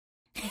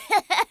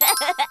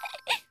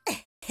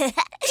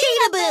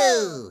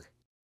Cheetahboo!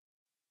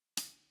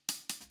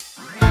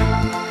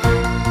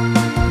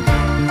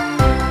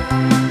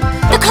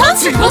 The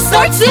concert will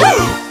start soon!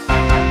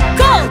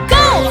 Go,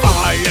 go!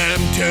 I am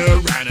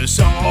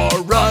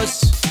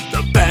Tyrannosaurus,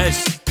 the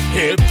best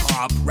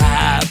hip-hop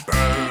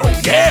rapper.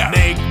 Oh yeah!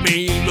 Make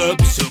me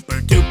look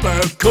super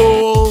duper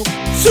cool.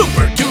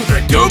 Super to the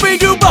doobie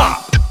doo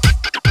bop!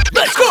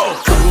 Let's go!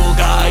 Cool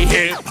guy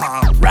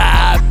hip-hop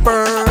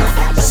rapper.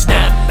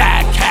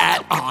 Snapback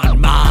hat on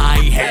my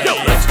head. Yo,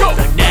 let's go!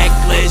 The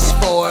necklace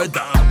for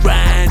the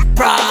grand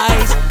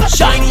prize.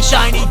 Shiny,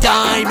 shiny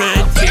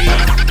diamond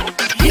teeth.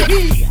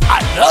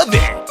 I love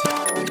it!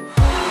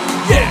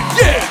 Yeah,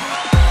 yeah!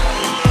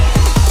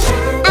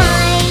 I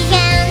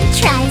am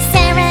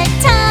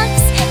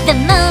Triceratops, the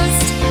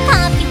most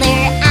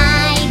popular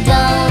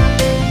idol.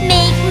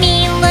 Make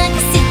me look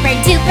super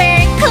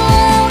duper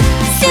cool.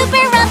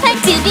 Super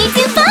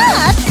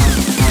rumpa-doobie-doo-bop.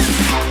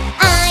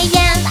 I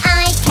am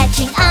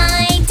eye-catching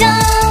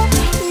idol.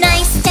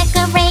 Nice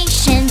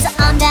decorations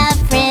on the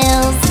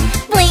frills.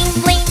 Bling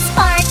bling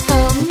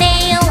sparkle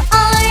nail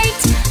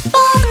art.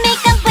 Bold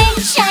makeup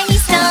with shiny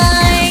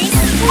stars.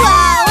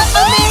 Wow,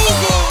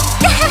 amazing!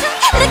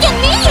 Look at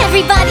me,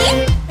 everybody!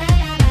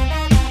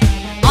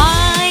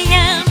 I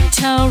am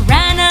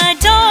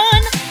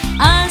Pteranodon,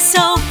 a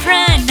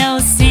soprano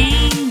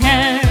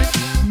singer.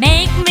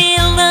 Make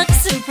me look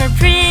super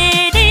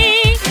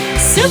pretty.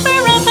 Super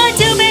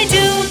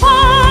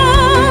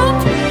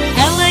rumpa-doobie-doo-bop.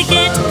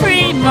 Elegant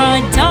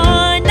prima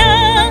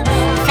donna.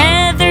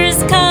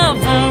 Feathers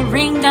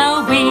covering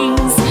the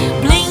wings.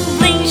 Bling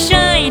bling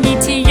shiny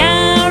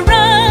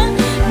tiara.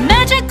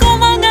 Magical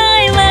long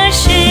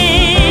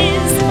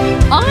eyelashes.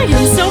 I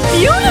am so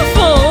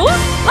beautiful!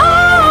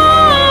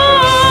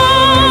 Ah!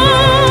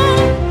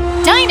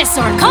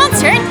 Dinosaur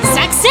concert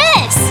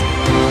success!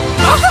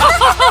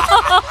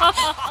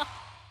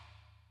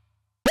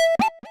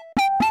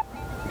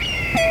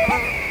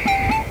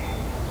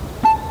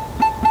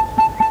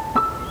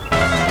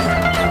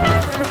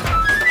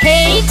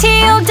 Hey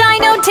tail,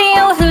 dino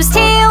tail, whose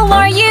tail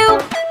are you?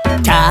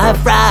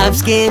 Tough rough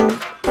skin,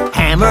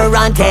 hammer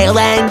on tail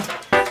end.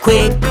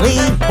 Quickly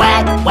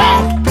whack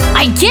whack.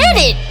 I get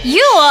it!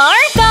 You are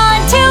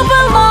God who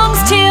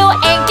belongs to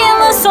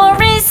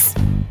Ankylosaurus.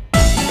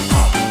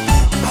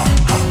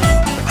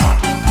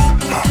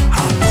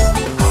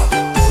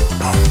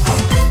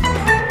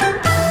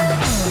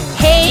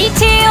 Hey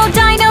tail,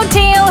 dino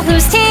tail,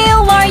 whose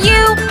tail are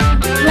you?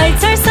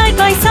 Legs are side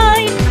by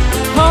side,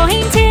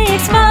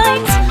 pointed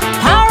spines,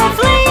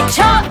 powerfully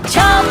chop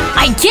chop.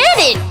 I get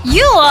it!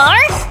 You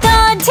are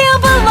God who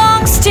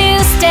belongs to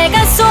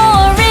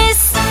Stegosaurus.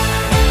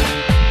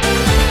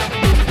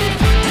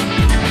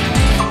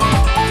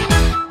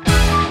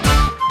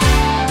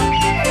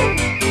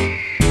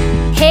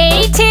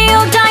 Hey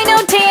tail,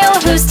 dino tail,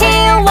 whose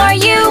tail are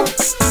you?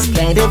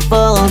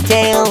 Plentiful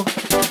tail,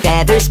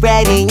 feathers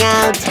spreading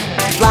out.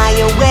 Fly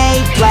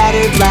away,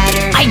 flutter,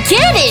 flutter. I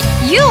get it!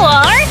 You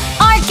are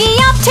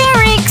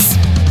Archaeopteryx!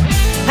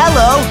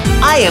 Hello,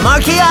 I am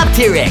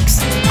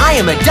Archaeopteryx. I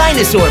am a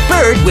dinosaur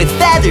bird with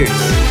feathers.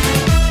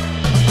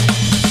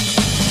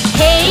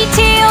 Hey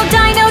tail,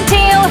 dino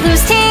tail, whose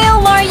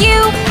tail are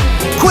you?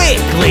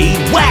 Quickly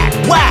whack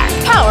whack.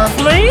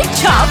 Powerfully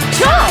chop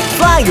chop!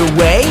 Fly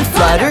away,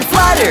 flutter,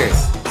 flutter.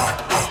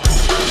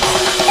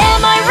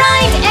 Am I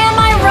right? Am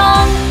I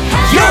wrong?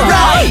 You're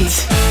right!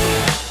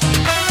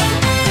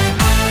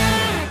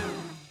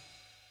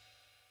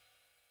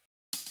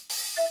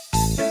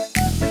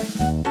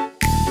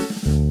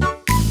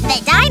 The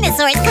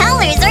dinosaurs'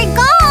 colors are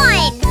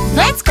gone!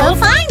 Let's go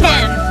find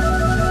them!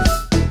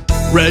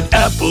 Red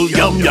apple,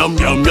 yum, yum,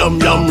 yum, yum,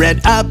 yum.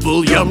 Red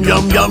apple, yum,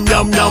 yum, yum,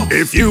 yum, yum.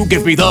 If you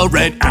give me the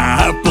red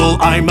apple,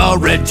 I'm a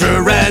red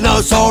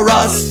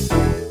Tyrannosaurus.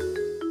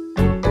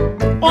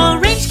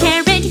 Orange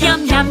carrot,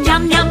 yum yum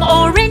yum yum.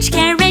 Orange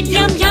carrot,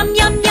 yum yum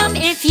yum yum.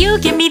 If you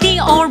give me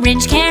the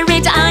orange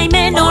carrot, I'm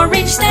an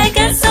orange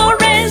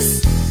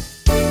Stegosaurus.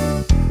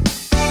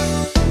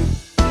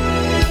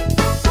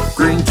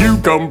 Green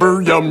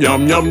cucumber, yum,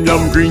 yum, yum,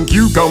 yum. Green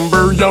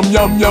cucumber, yum,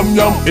 yum, yum,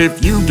 yum.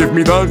 If you give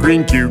me the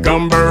green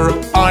cucumber,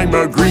 I'm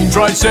a green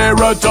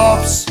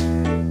Triceratops.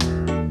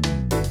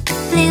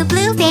 Blue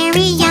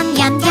blueberry, yum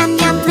yum yum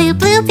yum. Blue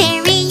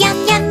blueberry, yum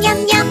yum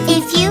yum yum.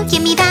 If you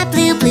give me that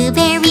blue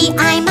blueberry,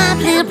 I'm a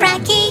blue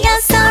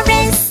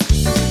Brachiosaurus.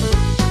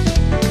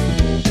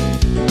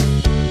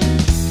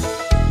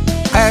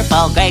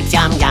 Purple grapes,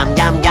 yum, yum,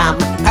 yum, yum.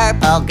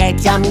 Purple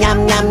grapes, yum,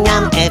 yum, yum,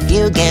 yum. If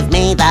you give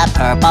me the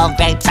purple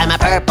grapes, I'm a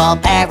purple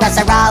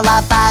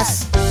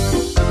Parasaurolophus.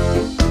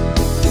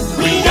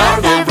 We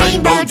are the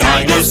Rainbow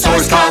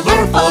Dinosaurs,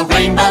 colorful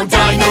Rainbow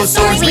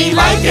Dinosaurs. We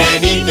like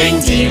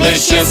anything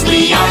delicious.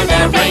 We are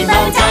the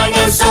Rainbow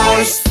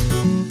Dinosaurs.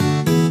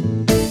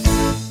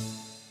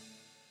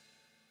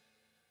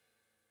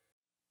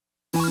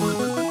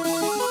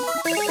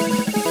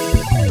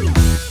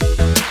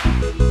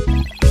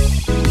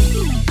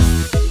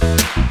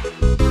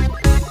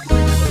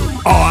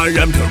 I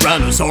am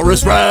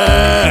Tyrannosaurus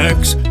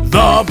Rex,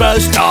 the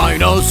best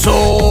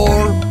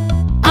dinosaur.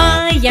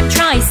 I am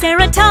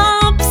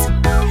Triceratops.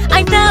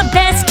 I'm the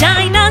best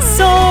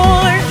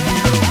dinosaur.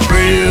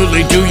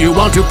 Really, do you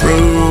want to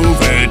prove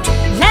it?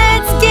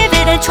 Let's give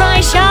it a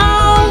try,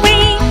 shall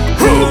we?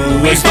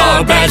 Who is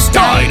the best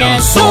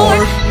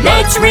dinosaur?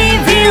 Let's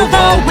reveal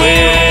the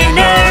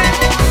winner.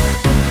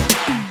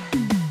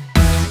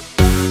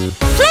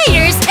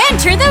 Players,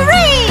 enter the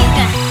ring!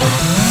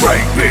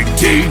 Great big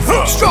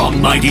teeth,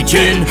 strong mighty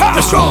chin,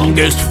 the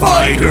strongest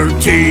fighter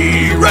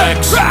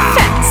T-Rex.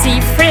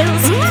 Fancy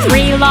frills,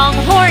 3 long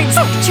horns,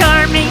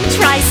 charming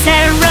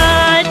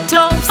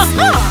Triceratops.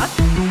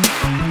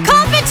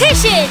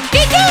 Competition,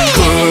 begin!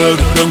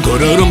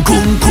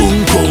 Kung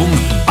kung kung.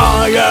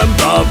 I am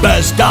the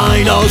best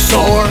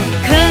dinosaur.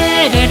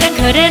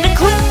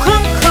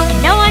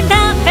 No, I'm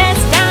the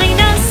best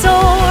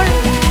dinosaur.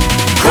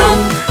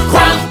 Kung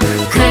kwang,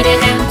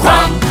 kudadum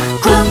kwang.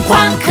 Kung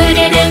kwang,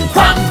 kudadum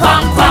kwang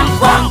kwang kwang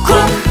kwang.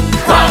 Kung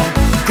kwang,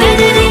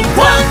 kudadum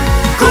kwang.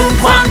 Kung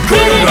kwang,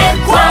 kudadum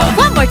kwang.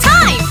 One more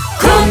time!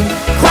 Kung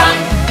kwang,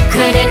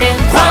 kudadum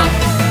kwang.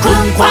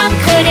 Kung kwang,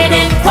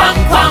 kudadum kwang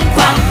kwang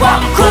kwang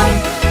kwang. Kung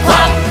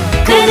kwang,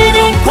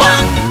 kudadum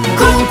kwang.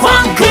 Kung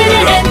kwang,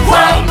 kudadum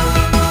kwang.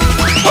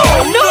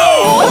 Oh no!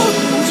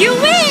 You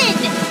win!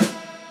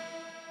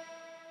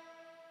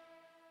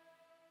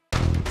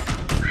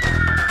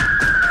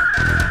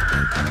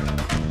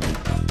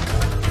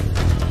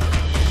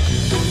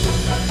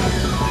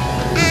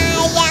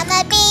 I am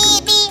a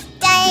baby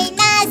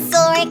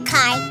dinosaur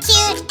car,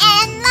 cute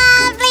and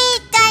lovely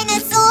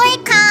dinosaur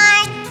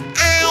car.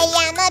 I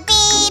am a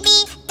baby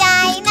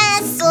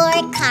dinosaur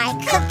car,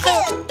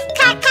 cuckoo,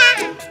 caca,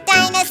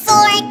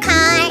 dinosaur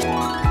car.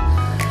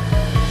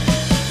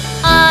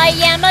 I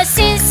am a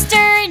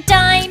sister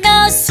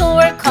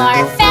dinosaur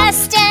car,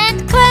 fast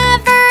and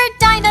clever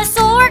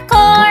dinosaur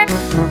car.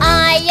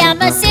 I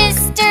am a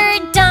sister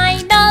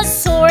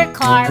dinosaur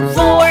car,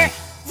 roar,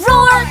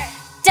 roar,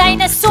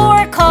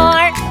 dinosaur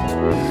car.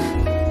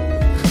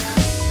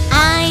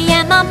 I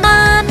am a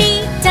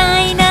mommy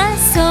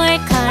dinosaur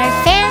car,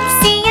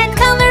 fancy and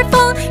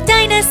colorful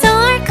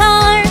dinosaur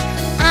car.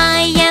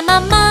 I am a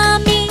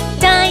mommy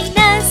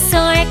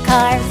dinosaur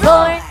car,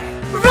 roar,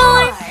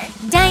 roar,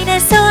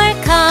 dinosaur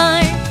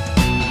car.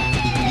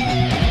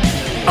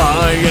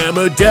 I am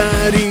a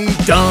daddy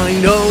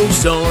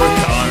dinosaur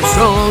car,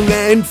 strong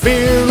and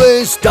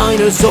fearless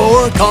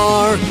dinosaur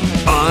car.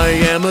 I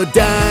am a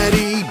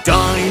daddy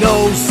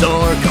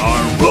dinosaur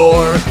car,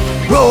 roar,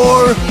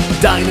 roar,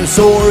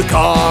 dinosaur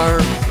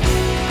car.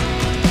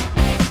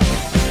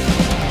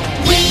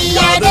 We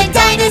are the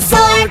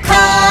dinosaur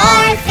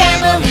car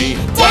family.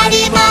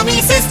 Daddy,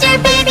 mommy, sister,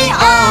 baby,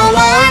 all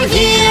are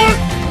here.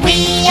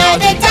 We are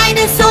the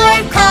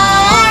dinosaur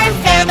car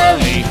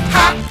family.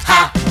 Ha,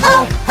 ha,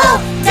 ho, ho,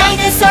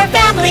 dinosaur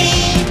family.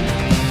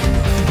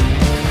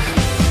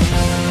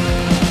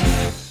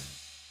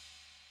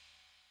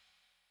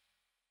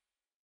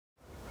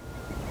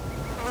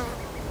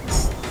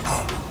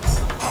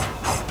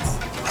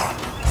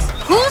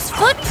 Whose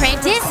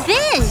footprint is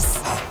this?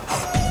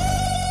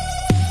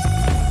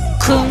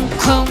 Kung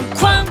kung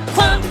quang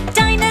quang,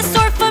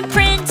 dinosaur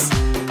footprint.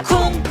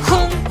 Kung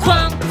kung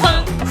quang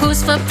quang,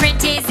 whose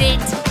footprint is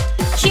it?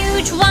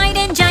 Huge, wide,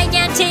 and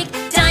gigantic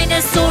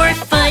dinosaur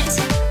foot.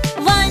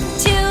 1,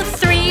 2,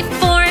 3,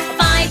 4,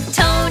 5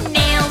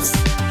 toenails.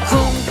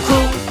 Kung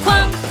kung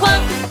quang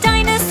quang,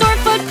 dinosaur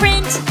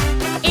footprint.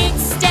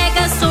 It's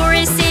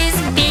Stegosaurus's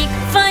big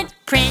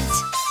footprint.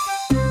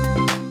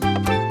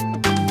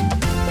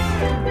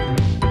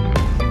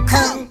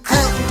 Kung,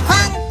 kung,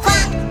 quang,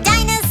 quang,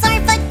 dinosaur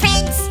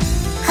footprints.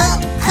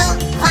 Kung, kung,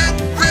 quang,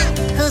 quang,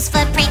 whose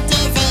footprint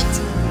is it?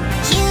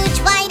 Huge,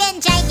 wide,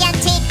 and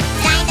gigantic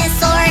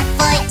dinosaur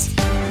foot.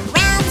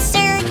 Round,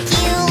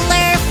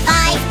 circular,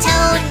 5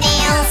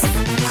 toenails.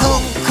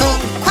 Kung,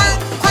 kung, quang,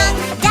 quang,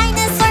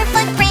 dinosaur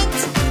footprint.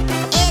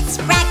 It's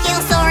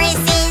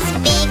Brachiosaurus's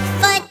big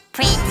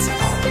footprint.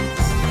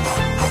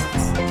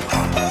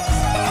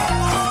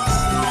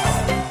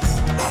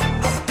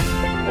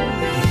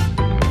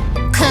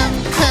 Kung,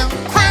 kung,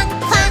 quang,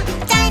 quang,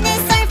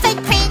 dinosaur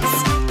footprints.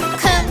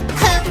 Kung,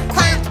 kung,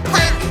 quang,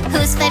 quang,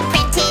 whose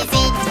footprint is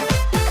it?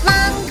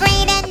 Long,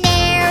 great, and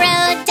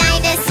narrow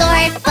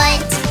dinosaur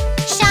foot.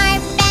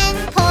 Sharp and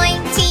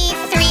pointy,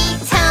 3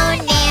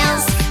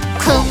 toenails.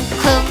 Kung,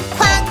 kung,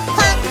 quang,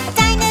 quang,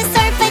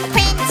 dinosaur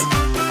footprint.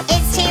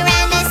 It's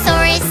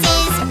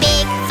Tyrannosaurus's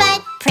big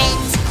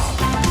footprint.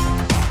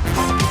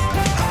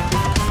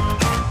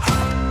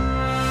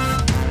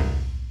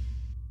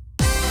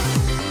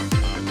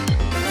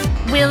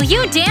 Will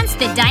you dance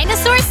the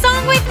dinosaur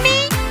song with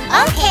me?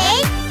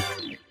 Okay.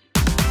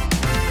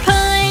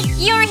 Put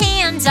your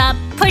hands up,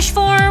 push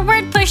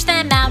forward, push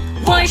them out.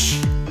 Whoosh,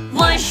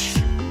 whoosh,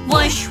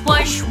 whoosh,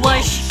 whoosh,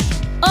 whoosh.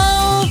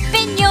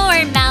 Open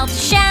your mouth,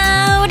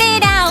 shout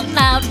it out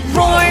loud.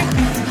 Roar,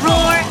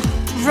 roar,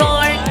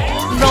 roar,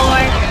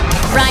 roar.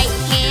 Right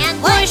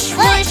hand, whoosh,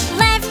 whoosh.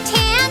 Left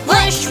hand,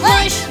 whoosh,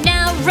 whoosh.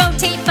 Now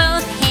rotate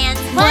both hands.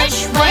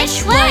 Whoosh,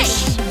 whoosh,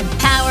 whoosh.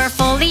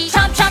 Powerfully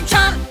chomp, chomp,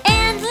 chomp.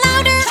 And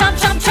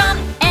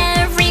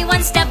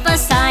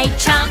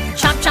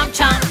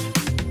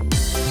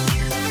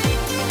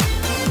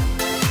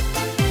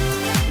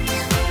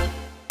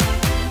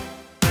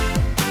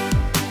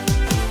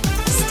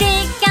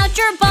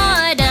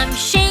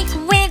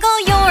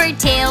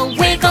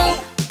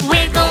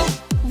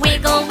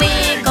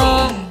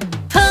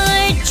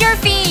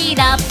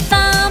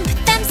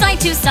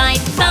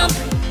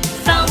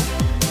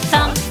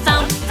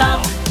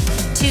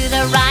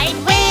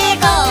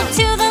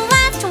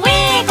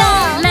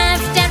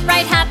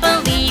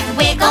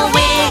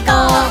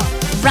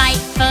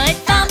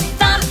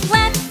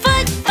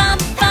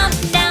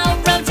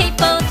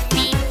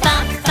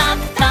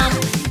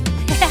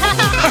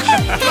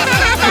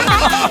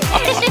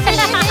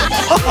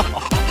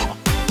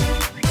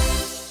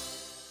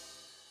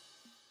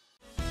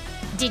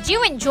Did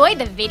you enjoy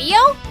the video?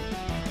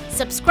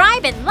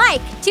 Subscribe and like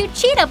to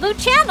Cheetahboo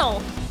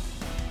channel.